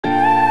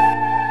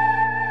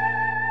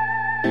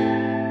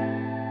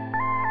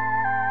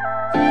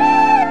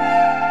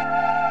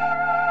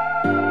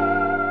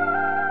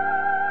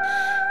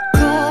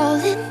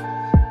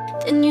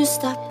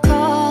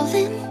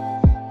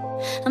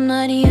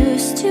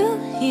you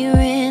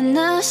hearing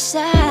the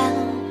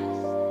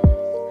sound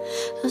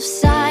of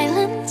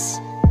silence?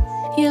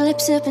 Your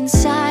lips have been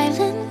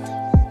silent.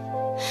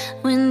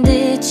 When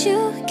did you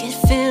get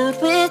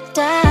filled with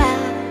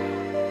doubt?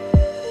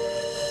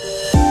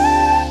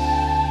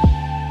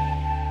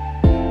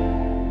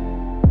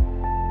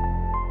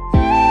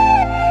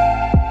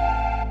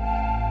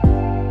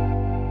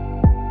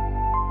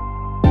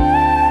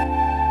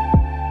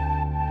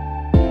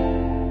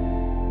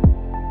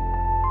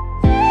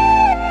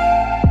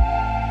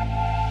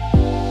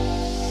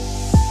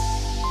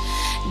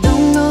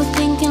 Don't go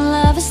thinking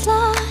love is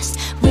lost.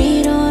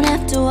 We don't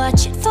have to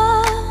watch it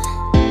fall.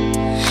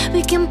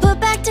 We can put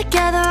back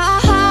together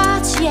our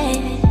hearts, yeah.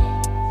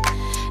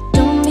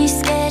 Don't be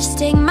scared, just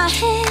take my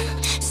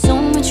hand. So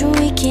much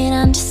we can't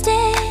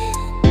understand,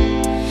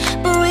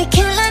 but we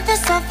can't let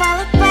this all fall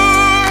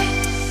apart.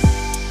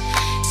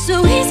 So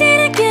easy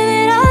to give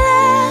it all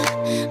up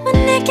when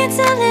it gets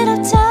a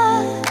little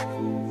tough.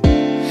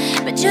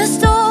 But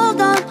just hold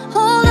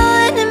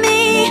on to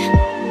me.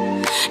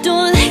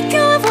 Don't let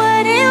go of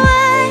what it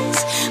was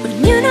when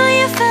you know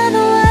you found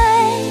the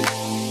way.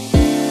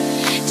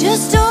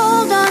 Just hold